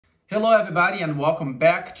Hello everybody and welcome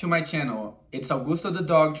back to my channel. It's Augusto the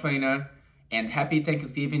dog trainer and happy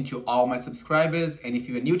Thanksgiving to all my subscribers, and if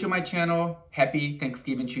you are new to my channel, happy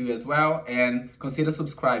Thanksgiving to you as well and consider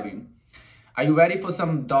subscribing. Are you ready for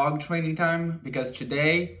some dog training time? Because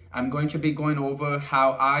today I'm going to be going over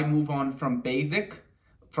how I move on from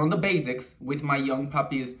the basics with my young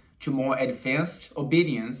puppies to more advanced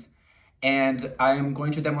obedience, and I am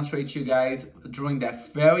going to demonstrate to you guys during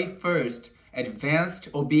that very first advanced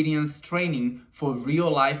obedience training for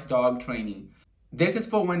real life dog training. This is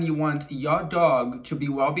for when you want your dog to be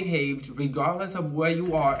well behaved regardless of where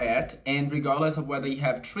you are at and regardless of whether you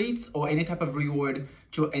have treats or any type of reward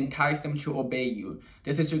to entice them to obey you.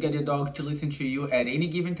 This is to get your dog to listen to you at any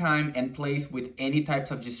given time and place with any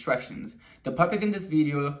types of distractions. The puppies in this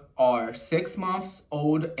video are 6 months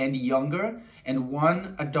old and younger, and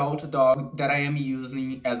one adult dog that I am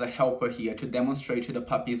using as a helper here to demonstrate to the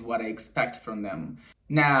puppies what I expect from them.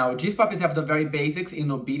 Now, these puppies have the very basics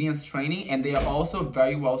in obedience training, and they are also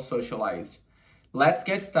very well socialized. Let's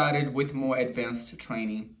get started with more advanced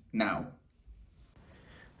training now.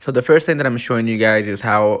 So the first thing that I'm showing you guys is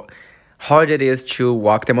how hard it is to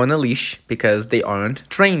walk them on a leash because they aren't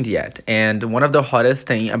trained yet. And one of the hardest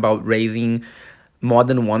thing about raising more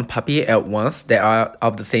than one puppy at once that are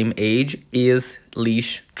of the same age is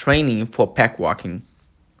leash training for pack walking,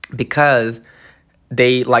 because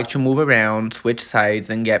they like to move around, switch sides,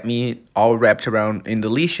 and get me all wrapped around in the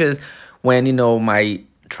leashes when, you know, my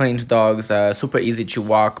trained dogs are super easy to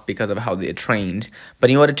walk because of how they're trained. But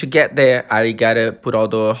in order to get there, I gotta put all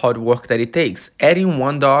the hard work that it takes. Adding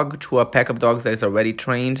one dog to a pack of dogs that is already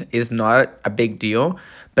trained is not a big deal,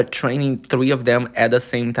 but training 3 of them at the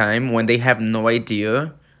same time when they have no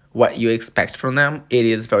idea what you expect from them, it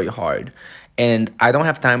is very hard. And I don't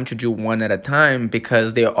have time to do one at a time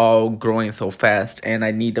because they're all growing so fast and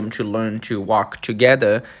I need them to learn to walk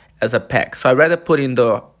together as a pack. So I'd rather put in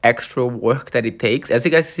the extra work that it takes. As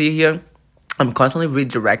you guys see here, I'm constantly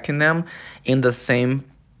redirecting them in the same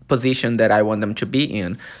position that I want them to be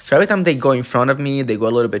in. So every time they go in front of me, they go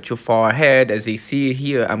a little bit too far ahead. As you see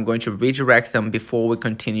here, I'm going to redirect them before we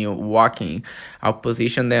continue walking. I'll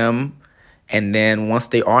position them, and then once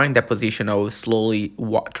they are in that position, I will slowly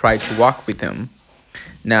try to walk with them.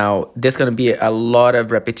 Now, there's going to be a lot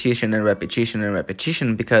of repetition and repetition and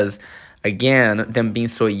repetition because, again, them being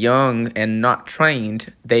so young and not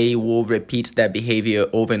trained, they will repeat that behavior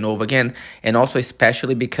over and over again. And also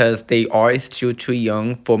especially because they are still too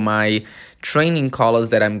young for my training collars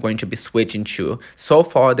that I'm going to be switching to. So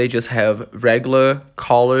far, they just have regular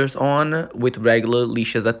collars on with regular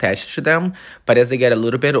leashes attached to them. But as they get a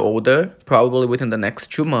little bit older, probably within the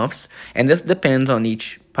next 2 months, and this depends on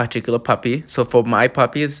each particular puppy. So for my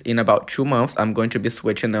puppies, in about 2 months, I'm going to be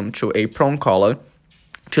switching them to a prong collar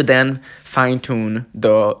to then fine-tune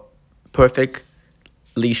the perfect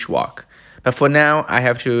leash walk. But for now, I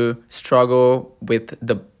have to struggle with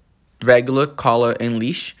the regular collar and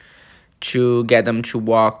leash to get them to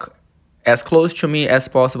walk as close to me as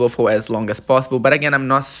possible for as long as possible. But again, I'm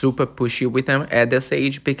not super pushy with them at this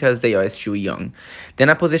age because they are still young.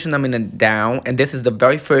 Then I position them in a down, and this is the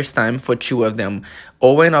very first time for 2 of them.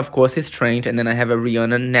 Owen, of course, is trained, and then I have a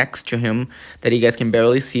Rihanna next to him that you guys can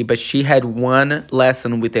barely see, but she had 1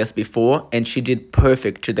 lesson with us before, and she did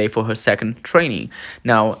perfect today for her second training.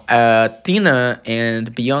 Now, Tina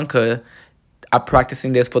and Bianca are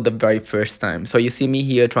practicing this for the very first time. So you see me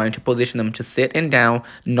here trying to position them to sit and down,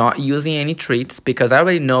 not using any treats, because I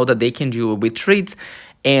already know that they can do it with treats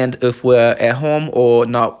and if we're at home or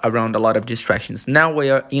not around a lot of distractions. Now we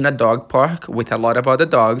are in a dog park with a lot of other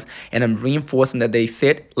dogs, and I'm reinforcing that they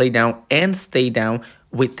sit, lay down, and stay down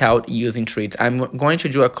without using treats. I'm going to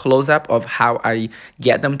do a close-up of how I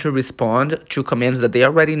get them to respond to commands that they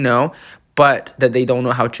already know, but that they don't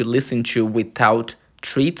know how to listen to without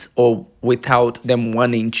treats or without them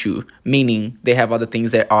wanting to, meaning they have other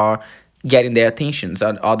things that are getting their attentions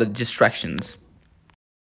and other distractions.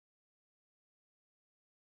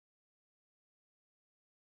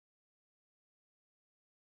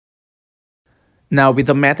 Now, with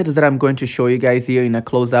the methods that I'm going to show you guys here in a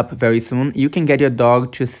close-up very soon, you can get your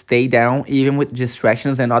dog to stay down even with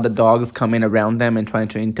distractions and other dogs coming around them and trying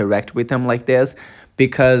to interact with them like this,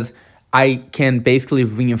 because I can basically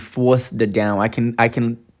reinforce the down. I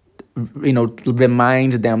can you know,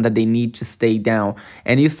 remind them that they need to stay down.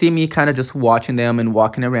 And you see me kind of just watching them and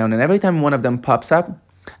walking around, and every time one of them pops up,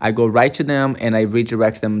 I go right to them and I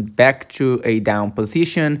redirect them back to a down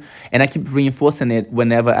position, and I keep reinforcing it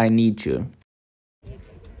whenever I need to.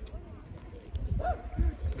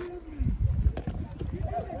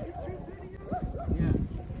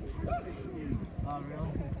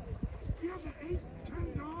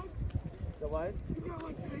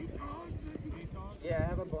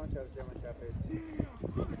 bunch of German Shepherds.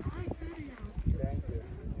 Thank you.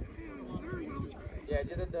 Yeah,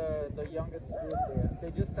 just the youngest group there.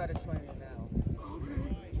 They just started training now.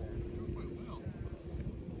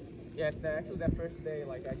 Yeah, it's actually that first day,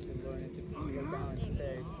 like actually learning to go down and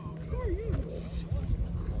stay.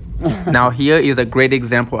 Now here is a great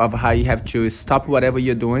example of how you have to stop whatever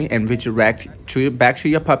you're doing and redirect back to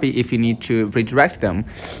your puppy if you need to redirect them.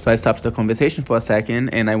 So I stopped the conversation for a second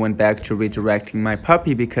and I went back to redirecting my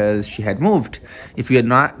puppy because she had moved. If you're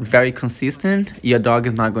not very consistent, your dog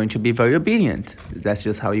is not going to be very obedient. That's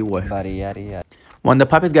just how it works. When the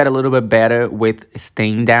puppies get a little bit better with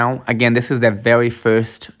staying down, again, this is their very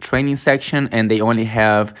first training section and they only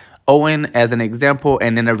have Owen as an example,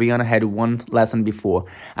 and then Ariana had one lesson before.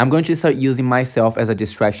 I'm going to start using myself as a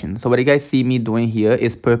distraction. So what you guys see me doing here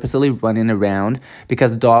is purposely running around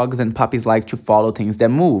because dogs and puppies like to follow things that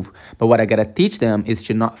move. But what I gotta teach them is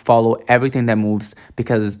to not follow everything that moves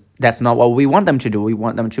because that's not what we want them to do. We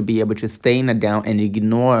want them to be able to stay in a down and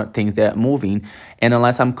ignore things that are moving. And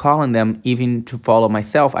unless I'm calling them even to follow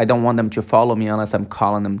myself, I don't want them to follow me unless I'm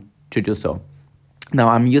calling them to do so. Now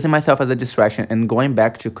I'm using myself as a distraction and going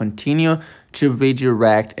back to continue to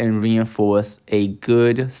redirect and reinforce a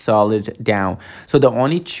good solid down. So the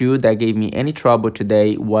only two that gave me any trouble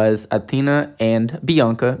today was Athena and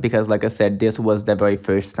Bianca because like I said, this was the very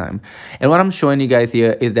first time. And what I'm showing you guys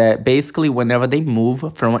here is that basically whenever they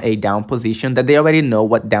move from a down position, that they already know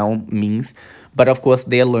what down means. But of course,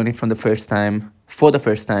 they are learning for the first time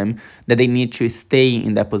that they need to stay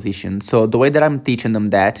in that position. So the way that I'm teaching them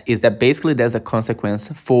that is that basically there's a consequence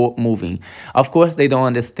for moving. Of course, they don't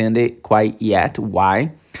understand it quite yet.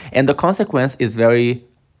 Why? And the consequence is very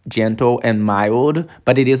gentle and mild,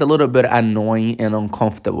 but it is a little bit annoying and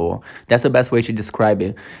uncomfortable. That's the best way to describe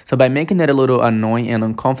it. So by making it a little annoying and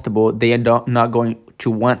uncomfortable, they are not going to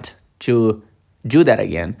want to do that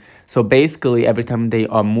again. So basically, every time they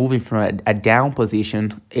are moving from a down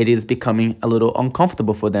position, it is becoming a little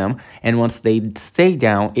uncomfortable for them. And once they stay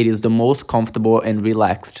down, it is the most comfortable and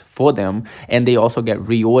relaxed for them. And they also get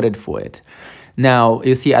reordered for it. Now,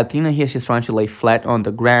 you see Athena here, she's trying to lay flat on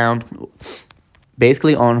the ground,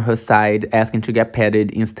 basically on her side, asking to get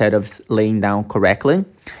petted instead of laying down correctly.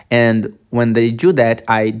 And when they do that,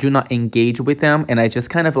 I do not engage with them and I just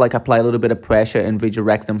kind of like apply a little bit of pressure and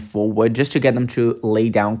redirect them forward just to get them to lay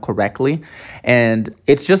down correctly. And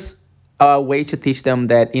it's just a way to teach them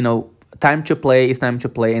that, you know, time to play is time to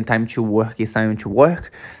play and time to work is time to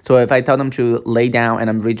work. So if I tell them to lay down and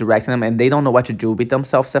I'm redirecting them and they don't know what to do with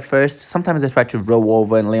themselves at first, sometimes they try to roll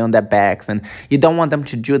over and lay on their backs, and you don't want them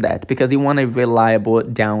to do that because you want a reliable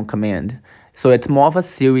down command. So it's more of a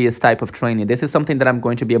serious type of training. This is something that I'm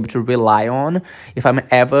going to be able to rely on if I'm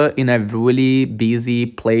ever in a really busy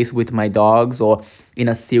place with my dogs or in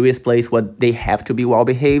a serious place where they have to be well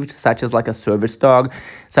behaved, such as like a service dog,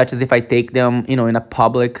 such as if I take them, you know, in a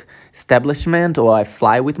public establishment, or I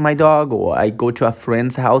fly with my dog, or I go to a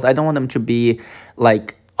friend's house. I don't want them to be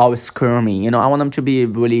like always squirmy, you know. I want them to be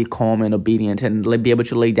really calm and obedient and be able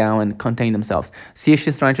to lay down and contain themselves. See,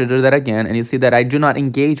 she's trying to do that again, and you see that I do not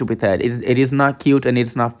engage with that. It is not cute and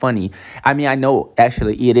it's not funny. I mean, I know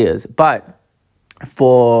actually it is, but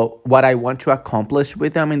for what I want to accomplish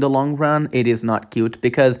with them in the long run, it is not cute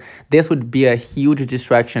because this would be a huge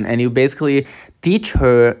distraction, and you basically teach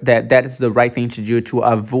her that that is the right thing to do to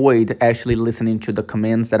avoid actually listening to the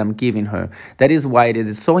commands that I'm giving her. That is why it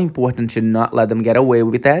is so important to not let them get away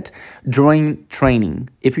with that during training.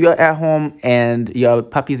 If you're at home and your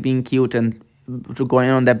puppy is being cute and going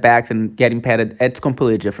on their backs and getting petted, it's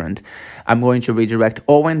completely different. I'm going to redirect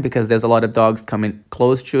Owen because there's a lot of dogs coming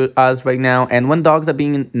close to us right now, and when dogs are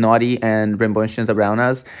being naughty and rambunctious around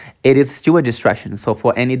us, it is still a distraction. So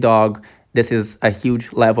for any dog, this is a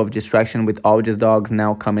huge level of distraction with all these dogs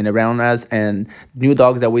now coming around us and new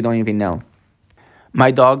dogs that we don't even know.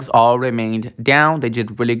 My dogs all remained down. They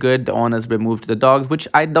did really good. The owners removed the dogs, which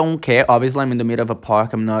I don't care. Obviously, I'm in the middle of a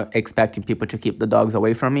park. I'm not expecting people to keep the dogs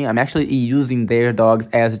away from me. I'm actually using their dogs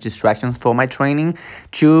as distractions for my training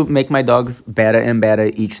to make my dogs better and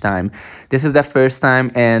better each time. This is the first time,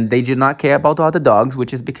 and they did not care about other dogs,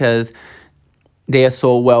 which is because they are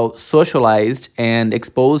so well socialized and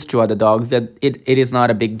exposed to other dogs that it is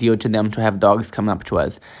not a big deal to them to have dogs come up to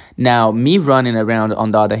us. Now, me running around,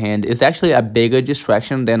 on the other hand, is actually a bigger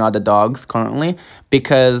distraction than other dogs currently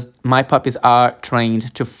because my puppies are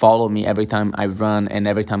trained to follow me every time I run and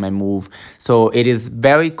every time I move. So it is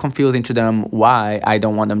very confusing to them why I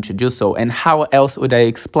don't want them to do so. And how else would I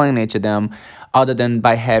explain it to them other than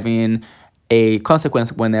by having a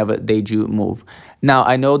consequence whenever they do move. Now,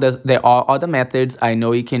 I know that there are other methods. I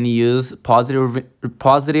know you can use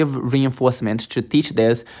positive reinforcement to teach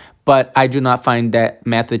this, but I do not find that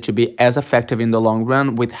method to be as effective in the long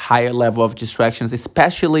run with higher level of distractions,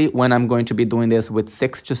 especially when I'm going to be doing this with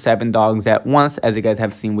 6 to 7 dogs at once, as you guys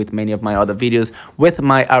have seen with many of my other videos with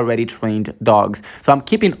my already trained dogs. So I'm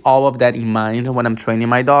keeping all of that in mind when I'm training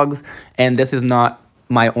my dogs, and this is not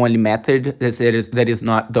my only method. That is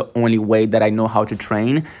not the only way that I know how to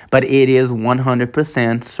train, but it is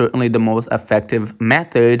 100% certainly the most effective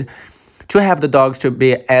method to have the dogs to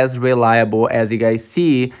be as reliable as you guys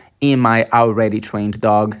see in my already trained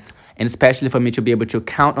dogs, and especially for me to be able to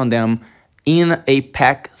count on them in a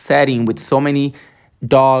pack setting with so many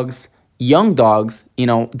dogs, young dogs, you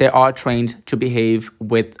know, they are trained to behave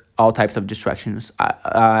with all types of distractions.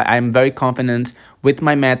 I'm very confident with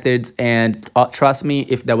my methods, and trust me,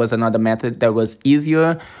 if there was another method that was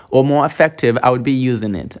easier or more effective, I would be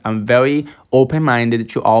using it. I'm very open-minded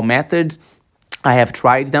to all methods. I have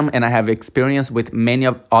tried them and I have experience with many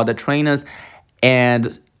of other trainers,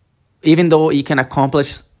 and even though you can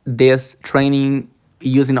accomplish this training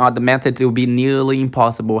using other methods, it will be nearly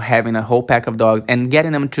impossible having a whole pack of dogs and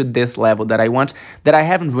getting them to this level that I want, that I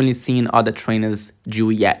haven't really seen other trainers do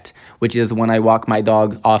yet, which is when I walk my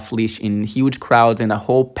dogs off leash in huge crowds in a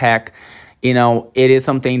whole pack. You know, it is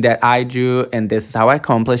something that I do, and this is how I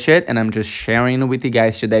accomplish it, and I'm just sharing it with you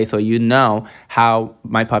guys today so you know how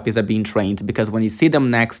my puppies are being trained, because when you see them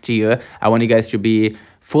next year, I want you guys to be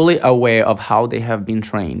fully aware of how they have been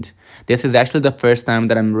trained. This is actually the first time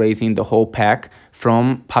that I'm raising the whole pack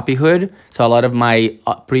from puppyhood. So a lot of my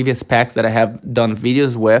previous packs that I have done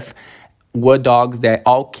videos with were dogs that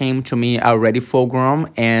all came to me already full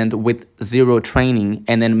grown and with zero training,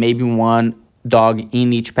 and then maybe one dog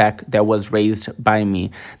in each pack that was raised by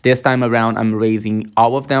me. This time around, I'm raising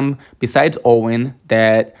all of them besides Owen,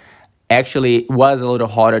 that actually was a little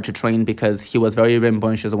harder to train because he was very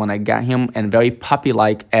rambunctious when I got him and very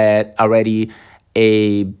puppy-like at already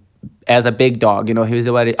as a big dog. You know, he was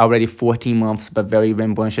already 14 months, but very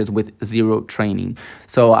rambunctious with zero training.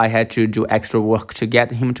 So I had to do extra work to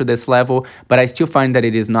get him to this level, but I still find that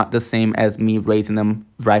it is not the same as me raising them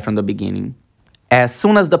right from the beginning. As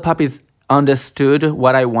soon as the puppies understood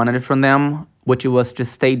what I wanted from them, which was to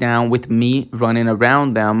stay down with me running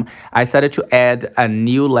around them, I started to add a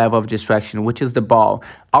new level of distraction, which is the ball.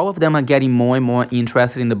 All of them are getting more and more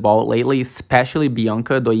interested in the ball lately, especially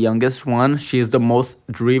Bianca, the youngest one. She is the most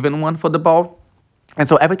driven one for the ball. And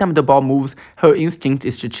so every time the ball moves, her instinct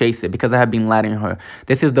is to chase it because I have been letting her.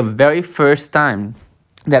 This is the very first time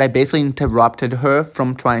that I basically interrupted her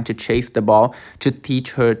from trying to chase the ball to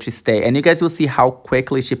teach her to stay. And you guys will see how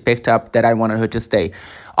quickly she picked up that I wanted her to stay.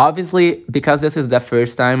 Obviously, because this is the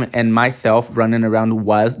first time and myself running around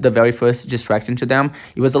was the very first distraction to them,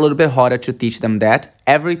 it was a little bit harder to teach them that.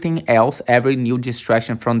 Everything else, every new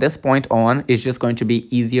distraction from this point on is just going to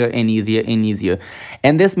be easier and easier and easier.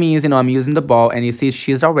 And this means, you know, I'm using the ball and you see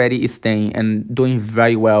she's already staying and doing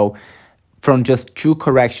very well from just 2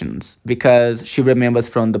 corrections, because she remembers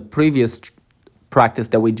from the previous practice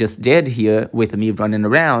that we just did here with me running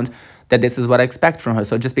around that this is what I expect from her.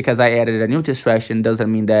 So just because I added a new distraction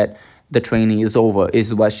doesn't mean that the training is over.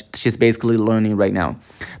 Is what she's basically learning right now.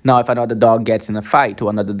 Now, if another dog gets in a fight, or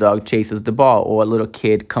another dog chases the ball, or a little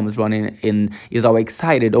kid comes running and is all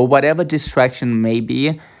excited, or whatever distraction may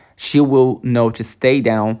be, she will know to stay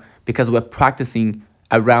down because we're practicing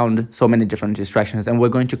around so many different distractions, and we're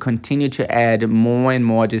going to continue to add more and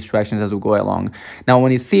more distractions as we go along. Now,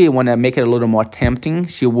 when I make it a little more tempting,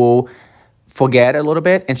 she will forget a little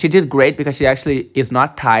bit, and she did great because she actually is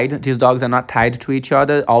not tied. These dogs are not tied to each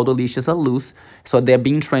other. All the leashes are loose, so they're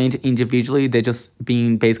being trained individually. They're just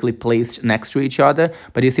being basically placed next to each other,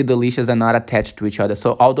 but you see the leashes are not attached to each other.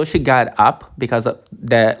 So although she got up because of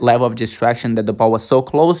the level of distraction that the ball was so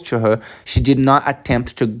close to her, she did not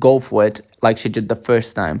attempt to go for it like she did the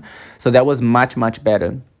first time. So that was much, much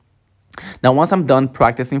better. Now, once I'm done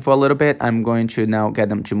practicing for a little bit, I'm going to now get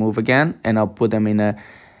them to move again, and I'll put them in a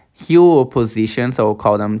heel position. So I'll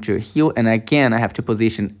call them to heel, and again, I have to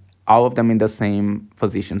position all of them in the same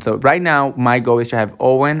position. So right now, my goal is to have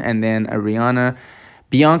Owen, and then Ariana,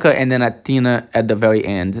 Bianca, and then Athena at the very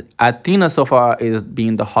end. Athena so far is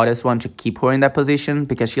being the hardest one to keep her in that position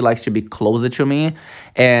because she likes to be closer to me,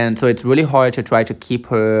 and so it's really hard to try to keep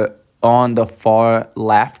her on the far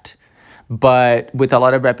left. but with a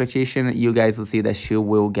lot of repetition, you guys will see that she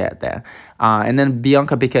will get there. And then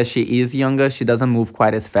Bianca, because she is younger, she doesn't move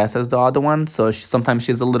quite as fast as the other one, so sometimes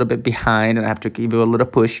she's a little bit behind and I have to give her a little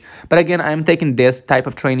push. But again, I'm taking this type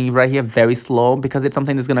of training right here very slow because it's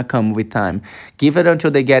something that's going to come with time. Give it until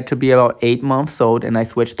they get to be about 8 months old, and I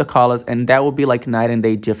switch the collars, and that will be like night and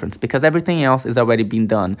day difference because everything else is already been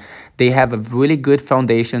done. They have a really good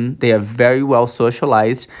foundation. They are very well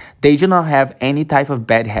socialized. They do not have any type of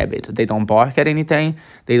bad habit. They don't bark at anything.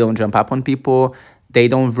 They don't jump up on people. They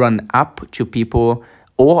don't run up to people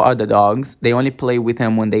or other dogs. They only play with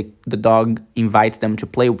them when the dog invites them to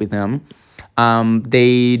play with them.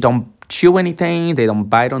 They don't chew anything. They don't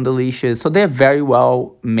bite on the leashes. So they're very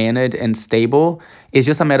well mannered and stable. It's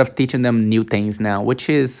just a matter of teaching them new things now, which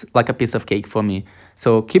is like a piece of cake for me.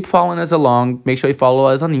 So keep following us along. Make sure you follow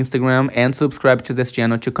us on Instagram and subscribe to this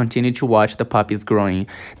channel to continue to watch the puppies growing.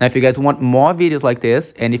 Now, if you guys want more videos like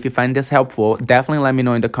this, and if you find this helpful, definitely let me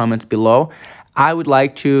know in the comments below. I would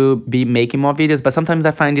like to be making more videos, but sometimes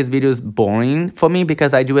I find these videos boring for me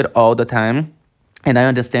because I do it all the time. And I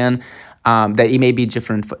understand that it may be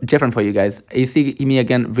different for you guys. You see me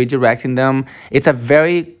again redirecting them. It's a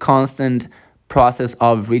very constant process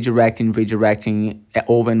of redirecting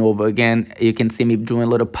over and over again. You can see me doing a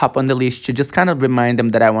little pop on the leash to just kind of remind them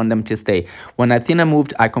that I want them to stay. When Athena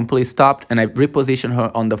moved, I completely stopped and I repositioned her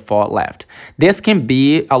on the far left. This can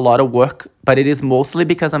be a lot of work, but it is mostly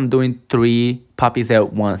because I'm doing 3 puppies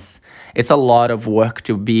at once. It's a lot of work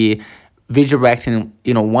to be redirecting,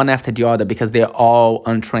 one after the other because they're all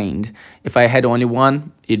untrained. If I had only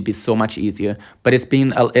one, it'd be so much easier. But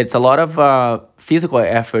it's a lot of physical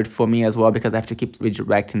effort for me as well because I have to keep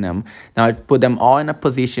redirecting them. Now I put them all in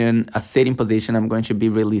a sitting position. I'm going to be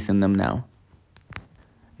releasing them now.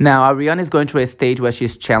 Now, Ariana is going through a stage where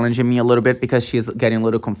she's challenging me a little bit because she's getting a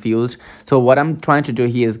little confused. So what I'm trying to do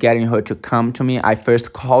here is getting her to come to me. I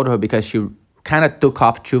first called her because she kind of took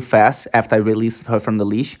off too fast after I released her from the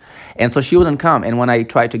leash. And so she wouldn't come. And when I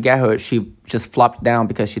tried to get her, she just flopped down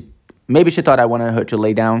because maybe she thought I wanted her to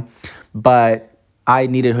lay down. But I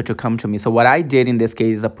needed her to come to me. So what I did in this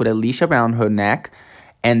case is I put a leash around her neck.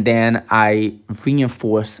 And then I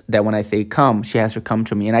reinforce that when I say come, she has to come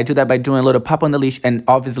to me. And I do that by doing a little pop on the leash. And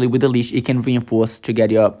obviously with the leash, it can reinforce to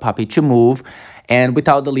get your puppy to move. And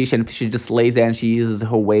without the leash, and if she just lays there and she uses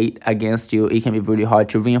her weight against you, it can be really hard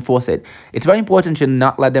to reinforce it. It's very important to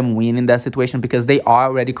not let them win in that situation because they are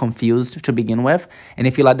already confused to begin with. And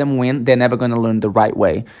if you let them win, they're never going to learn the right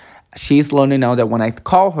way. She's learning now that when I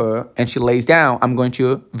call her and she lays down, I'm going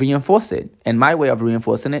to reinforce it. And my way of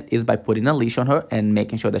reinforcing it is by putting a leash on her and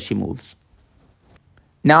making sure that she moves.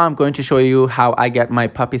 Now I'm going to show you how I get my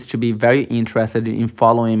puppies to be very interested in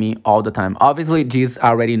following me all the time. Obviously, G's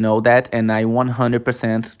already know that, and I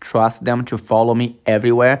 100% trust them to follow me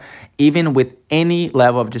everywhere, even with any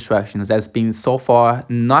level of distractions. There's been so far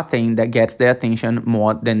nothing that gets their attention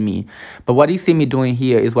more than me. But what you see me doing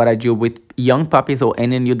here is what I do with young puppies or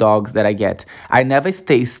any new dogs that I get. I never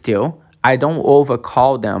stay still. I don't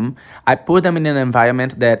overcall them. I put them in an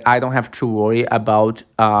environment that I don't have to worry about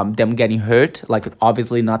them getting hurt, like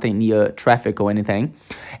obviously nothing near traffic or anything.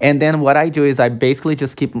 And then what I do is I basically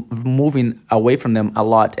just keep moving away from them a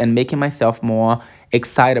lot and making myself more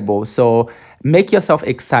excitable. So make yourself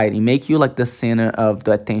exciting, make you like the center of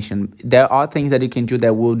the attention. There are things that you can do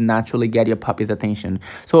that will naturally get your puppy's attention.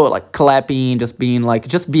 So like clapping, just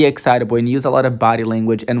be excitable and use a lot of body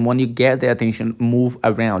language. And when you get their attention, move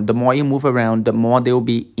around. The more you move around, the more they will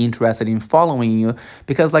be interested in following you.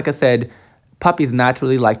 Because like I said, puppies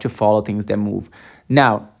naturally like to follow things that move.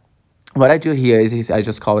 Now, what I do here is I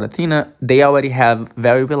just call it Athena. They already have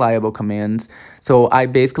very reliable commands. So I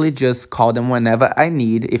basically just call them whenever I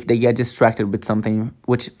need if they get distracted with something,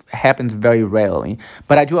 which happens very rarely.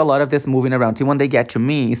 But I do a lot of this moving around. See, when they get to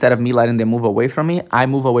me, instead of me letting them move away from me, I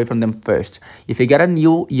move away from them first. If you get a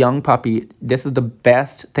new young puppy, this is the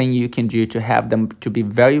best thing you can do to have them to be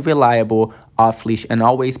very reliable off leash and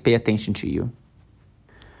always pay attention to you.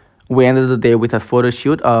 We ended the day with a photo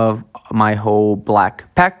shoot of my whole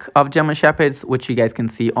black pack of German Shepherds, which you guys can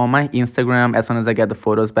see on my Instagram. As soon as I get the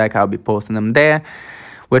photos back, I'll be posting them there.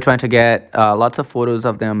 We're trying to get lots of photos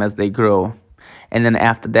of them as they grow. And then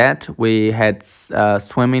after that, we had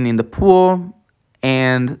swimming in the pool,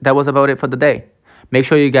 and that was about it for the day. Make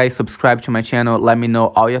sure you guys subscribe to my channel. Let me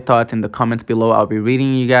know all your thoughts in the comments below. I'll be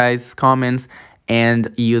reading you guys' comments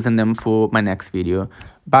and using them for my next video.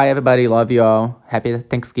 Bye, everybody. Love you all. Happy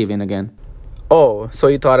Thanksgiving again. Oh, so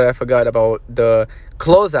you thought I forgot about the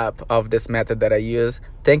close-up of this method that I use.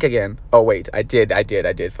 Think again. Oh, wait. I did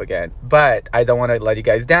forget. But I don't want to let you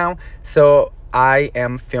guys down. So I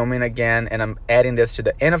am filming again, and I'm adding this to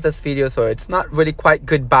the end of this video, so it's not really quite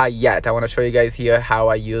goodbye yet. I want to show you guys here how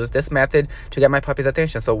I use this method to get my puppy's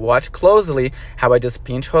attention. So watch closely how I just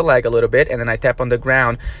pinch her leg a little bit, and then I tap on the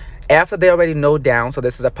ground after they already know down. So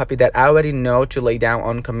this is a puppy that I already know to lay down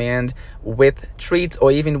on command with treats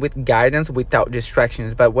or even with guidance without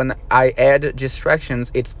distractions. But when I add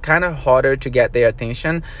distractions, it's kind of harder to get their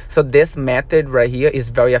attention. So this method right here is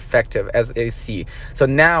very effective, as you see. So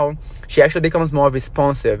now she actually becomes more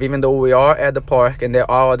responsive. Even though we are at the park and there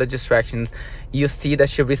are other distractions, you see that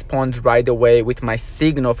she responds right away with my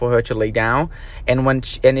signal for her to lay down. And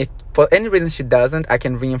if for any reason she doesn't, I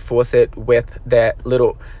can reinforce it with that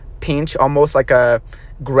little pinch, almost like a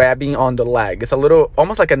grabbing on the leg. It's a little,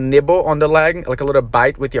 almost like a nibble on the leg, like a little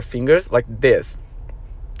bite with your fingers, like this.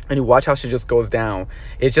 And you watch how she just goes down.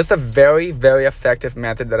 It's just a very, very effective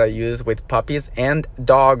method that I use with puppies and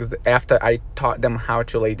dogs after I taught them how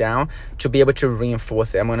to lay down, to be able to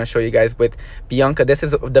reinforce it. I'm going to show you guys with Bianca. This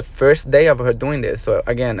is the first day of her doing this. So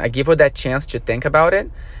again, I give her that chance to think about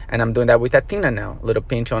it. And I'm doing that with Athena now. A little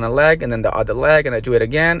pinch on a leg and then the other leg, and I do it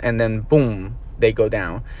again, and then boom, they go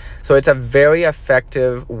down. So it's a very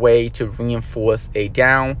effective way to reinforce a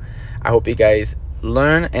down. I hope you guys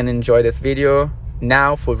learn and enjoy this video.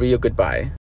 Now for real, goodbye.